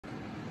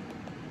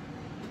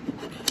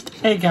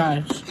Hey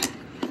guys,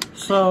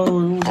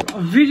 so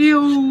a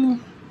video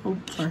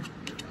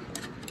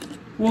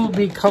will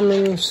be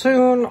coming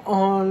soon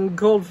on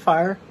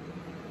Goldfire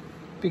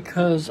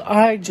because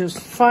I just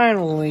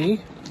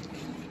finally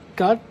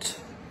got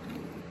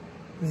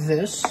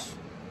this.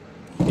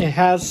 It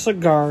has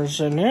cigars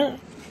in it.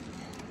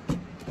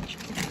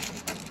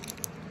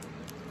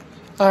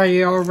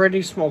 I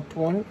already smoked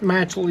one. I'm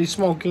actually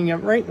smoking it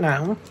right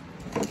now.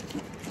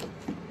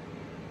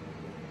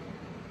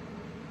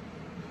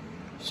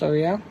 So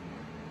yeah.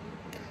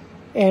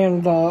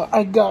 And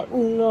I got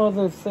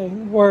another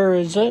thing. Where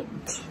is it?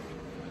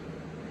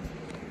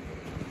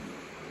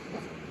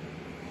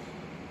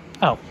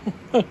 Oh.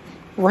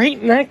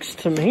 Right next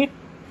to me.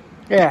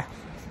 Yeah.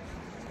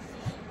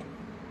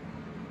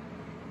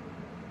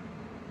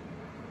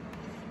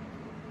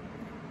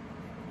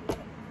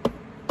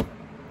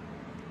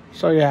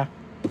 So yeah,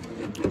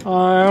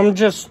 I'm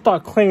just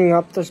cleaning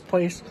up this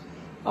place.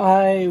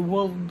 I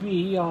will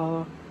be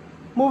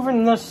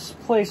moving this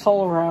place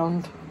all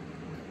around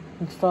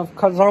and stuff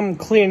because I'm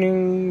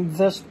cleaning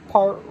this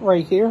part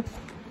right here.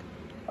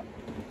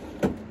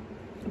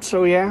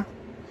 So yeah.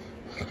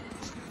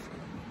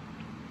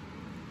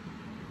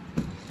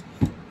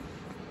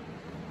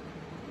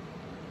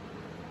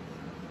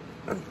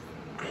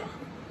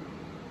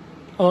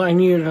 Oh, I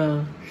need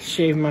to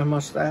shave my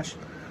mustache,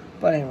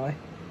 but anyway.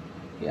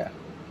 Yeah.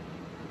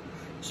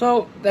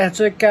 So,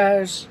 that's it,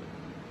 guys.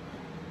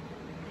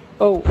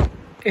 Oh,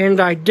 and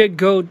I did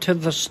go to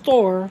the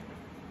store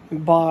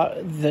and bought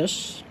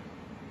this.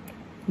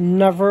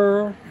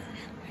 Never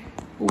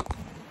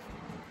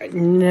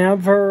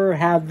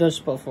had this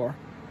before.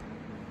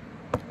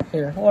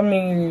 Here, let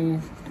me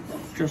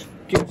just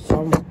get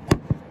some.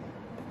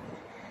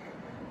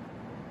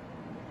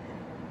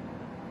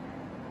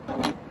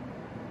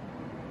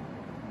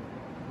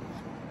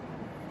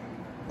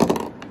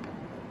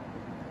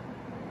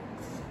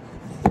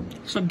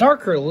 It's a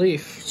darker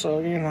leaf,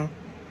 so, you know,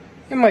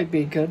 it might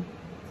be good.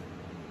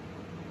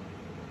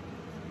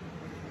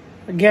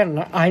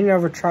 Again, I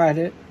never tried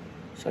it,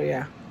 so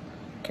yeah.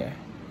 Okay.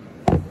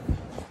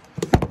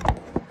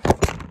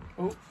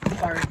 Oh,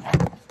 sorry.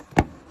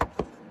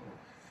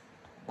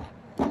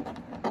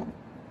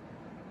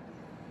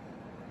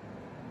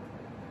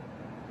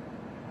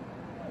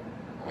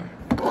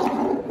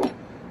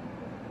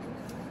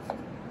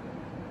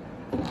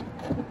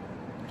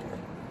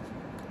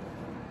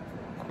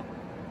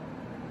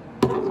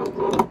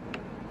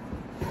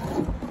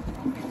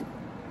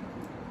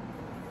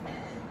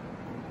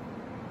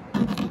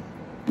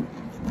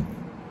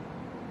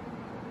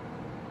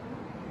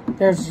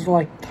 There's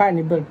like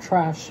tiny bit of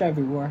trash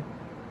everywhere.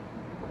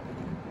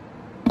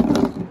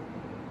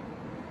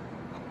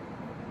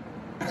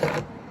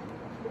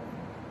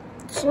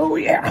 So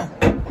yeah.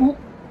 Ooh.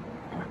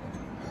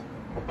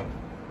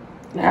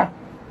 Now.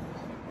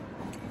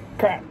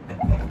 Crap.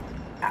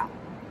 Ow.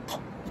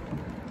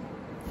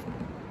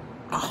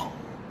 Oh.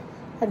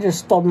 I just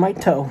stubbed my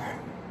toe.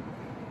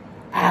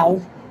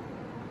 Ow.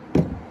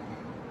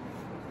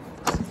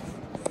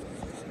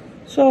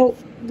 So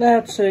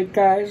that's it,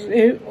 guys.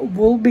 It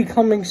will be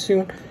coming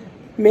soon.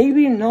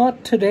 Maybe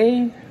not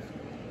today.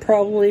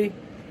 Probably.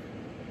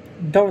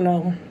 Don't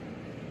know.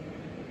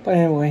 But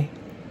anyway.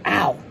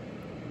 Ow.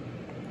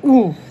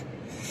 Ooh.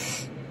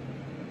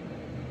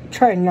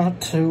 Try not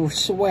to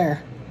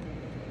swear.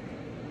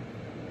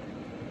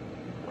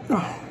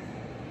 Oh.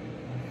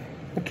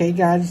 Okay,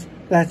 guys.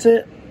 That's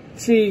it.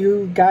 See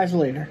you guys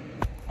later.